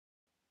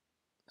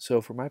So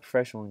for my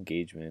professional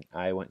engagement,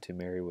 I went to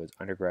Marywood's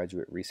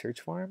undergraduate research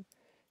farm,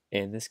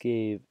 and this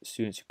gave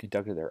students who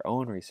conducted their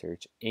own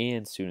research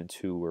and students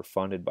who were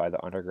funded by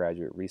the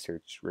undergraduate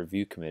research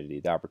review committee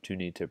the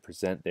opportunity to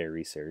present their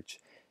research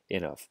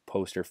in a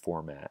poster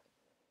format.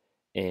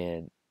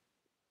 And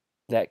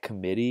that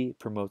committee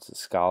promotes a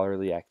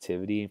scholarly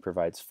activity and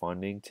provides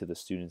funding to the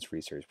students'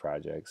 research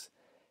projects.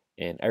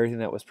 And everything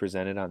that was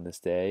presented on this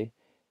day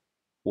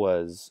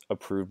was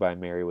approved by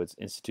Marywood's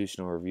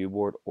Institutional Review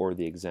Board or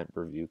the Exempt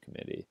Review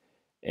Committee.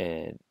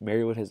 And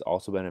Marywood has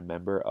also been a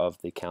member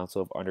of the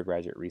Council of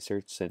Undergraduate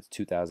Research since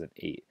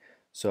 2008.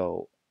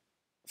 So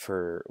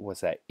for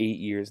what's that, 8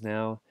 years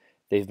now,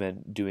 they've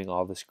been doing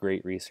all this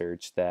great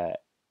research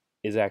that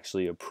is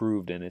actually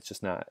approved, and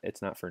it's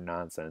not for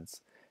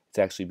nonsense. It's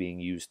actually being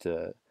used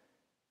to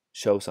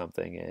show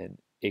something, and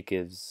it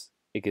gives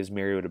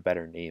Marywood a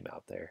better name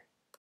out there.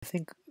 I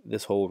think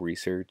this whole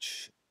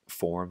research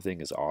forum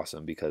thing is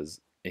awesome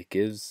because it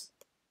gives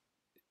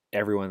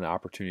everyone the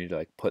opportunity to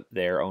like put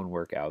their own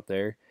work out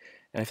there.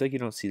 And I feel like you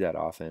don't see that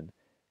often,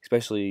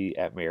 especially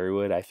at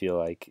Marywood. I feel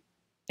like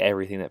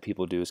everything that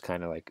people do is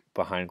kind of like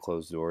behind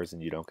closed doors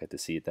and you don't get to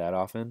see it that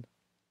often.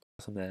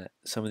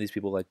 Some of these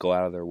people like go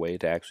out of their way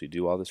to actually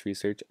do all this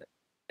research.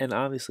 And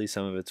obviously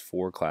some of it's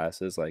for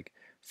classes. Like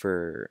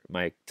for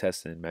my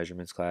test and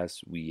measurements class,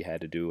 we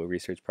had to do a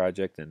research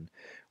project and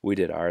we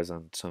did ours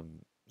on some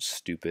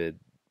stupid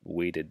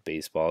weighted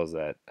baseballs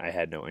that I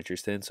had no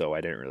interest in, so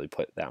I didn't really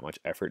put that much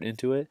effort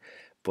into it.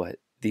 But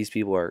these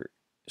people are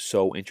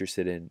so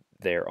interested in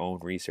their own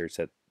research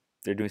that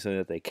they're doing something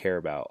that they care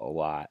about a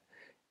lot,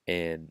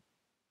 and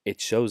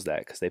it shows that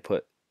because they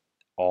put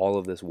all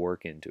of this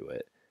work into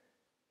it.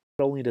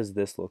 Not only does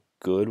this look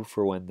good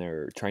for when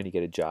they're trying to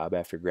get a job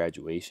after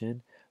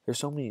graduation, there's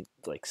so many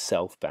like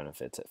self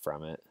benefits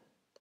from it.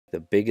 The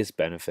biggest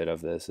benefit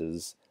of this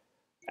is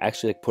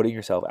actually like putting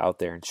yourself out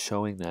there and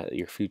showing that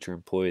your future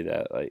employee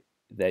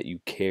that you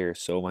care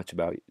so much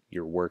about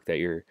your work that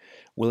you're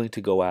willing to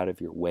go out of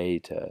your way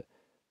to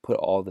put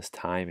all this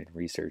time and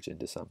research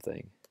into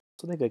something.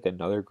 So I think like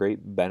another great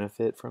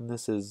benefit from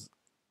this is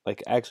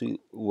like actually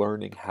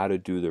learning how to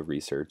do the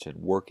research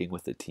and working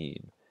with a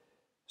team.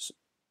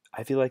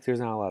 I feel like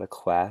there's not a lot of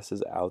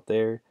classes out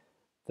there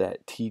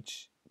that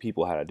teach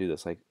people how to do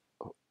this. Like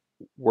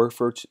we're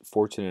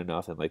fortunate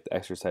enough in like the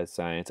exercise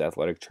science,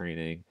 athletic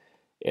training,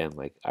 and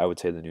like I would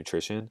say the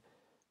nutrition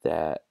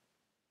that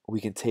we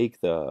can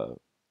take the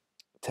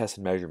test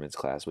and measurements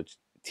class, which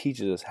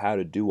teaches us how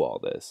to do all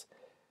this.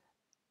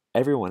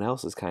 Everyone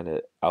else is kind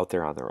of out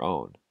there on their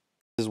own.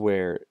 This is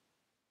where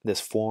this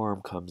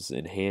forum comes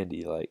in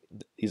handy. Like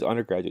these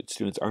undergraduate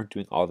students aren't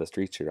doing all this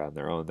research on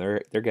their own.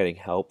 They're getting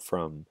help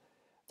from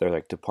their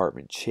like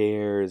department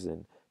chairs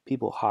and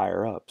people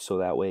higher up, so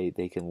that way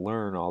they can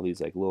learn all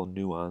these like little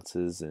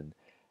nuances and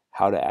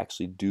how to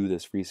actually do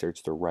this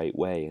research the right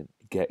way and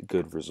get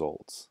good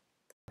results.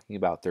 Talking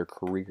about their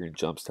career and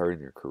jump starting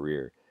their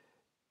career.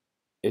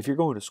 If you're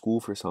going to school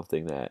for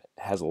something that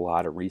has a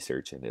lot of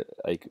research in it,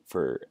 like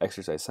for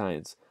exercise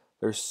science,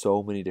 there's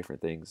so many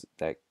different things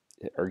that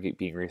are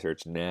being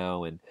researched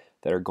now and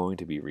that are going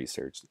to be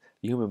researched.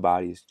 The human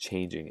body is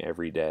changing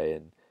every day,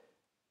 and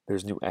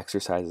there's new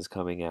exercises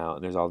coming out,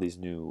 and there's all these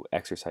new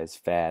exercise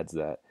fads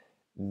that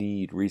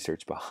need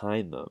research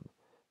behind them.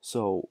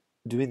 So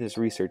doing this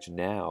research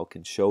now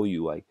can show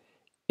you like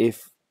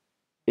if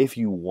if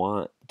you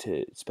want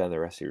to spend the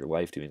rest of your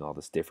life doing all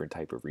this different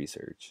type of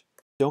research.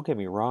 Don't get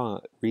me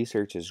wrong,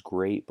 research is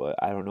great, but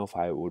I don't know if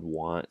I would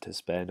want to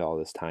spend all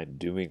this time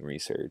doing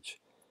research.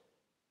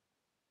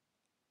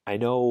 I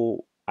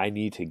know I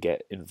need to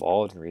get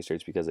involved in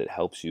research because it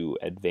helps you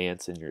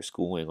advance in your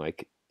schooling.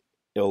 Like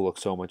it'll look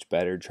so much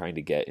better trying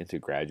to get into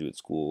graduate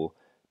school,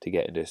 to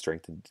get into a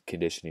strength and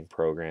conditioning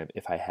program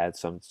if I had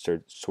some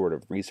sort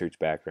of research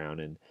background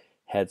and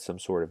had some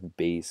sort of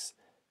base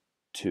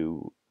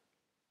to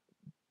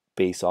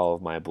base all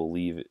of my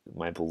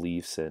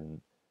beliefs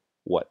and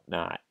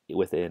whatnot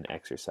within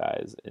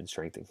exercise and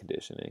strength and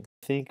conditioning.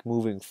 I think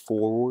moving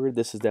forward,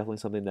 this is definitely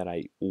something that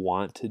I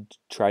want to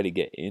try to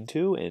get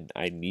into and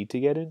I need to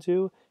get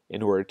into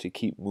in order to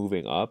keep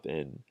moving up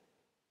in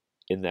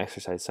the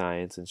exercise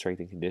science and strength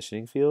and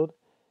conditioning field.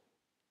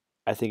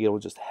 I think it will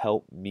just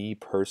help me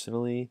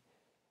personally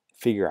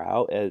figure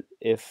out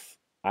if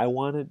I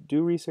want to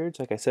do research.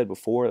 Like I said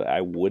before, I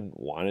wouldn't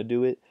want to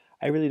do it.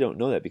 I really don't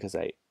know that because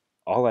I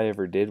all I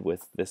ever did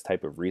with this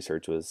type of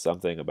research was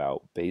something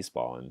about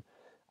baseball, and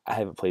I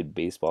haven't played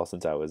baseball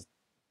since I was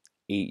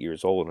 8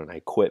 years old, and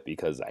I quit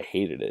because I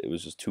hated it. It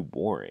was just too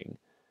boring.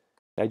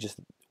 I just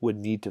would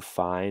need to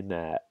find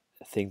that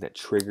thing that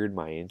triggered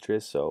my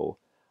interest so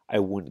I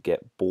wouldn't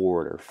get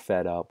bored or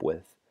fed up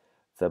with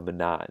the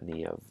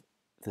monotony of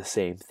the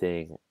same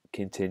thing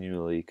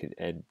continually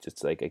and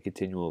just like a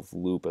continual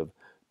loop of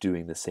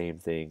doing the same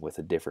thing with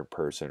a different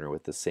person or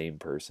with the same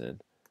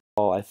person.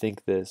 Well, I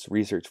think this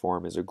research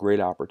forum is a great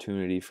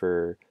opportunity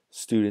for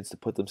students to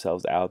put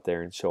themselves out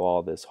there and show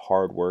all this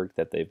hard work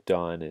that they've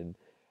done and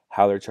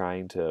how they're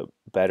trying to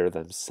better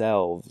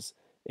themselves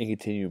and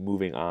continue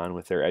moving on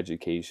with their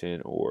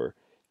education or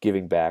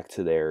giving back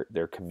to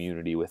their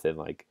community within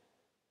like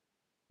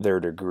their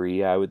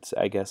degree, I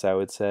guess I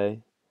would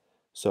say.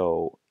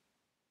 So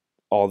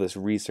all this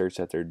research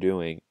that they're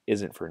doing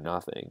isn't for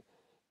nothing.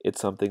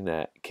 It's something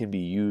that can be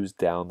used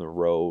down the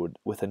road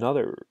with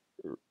another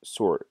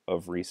sort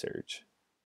of research.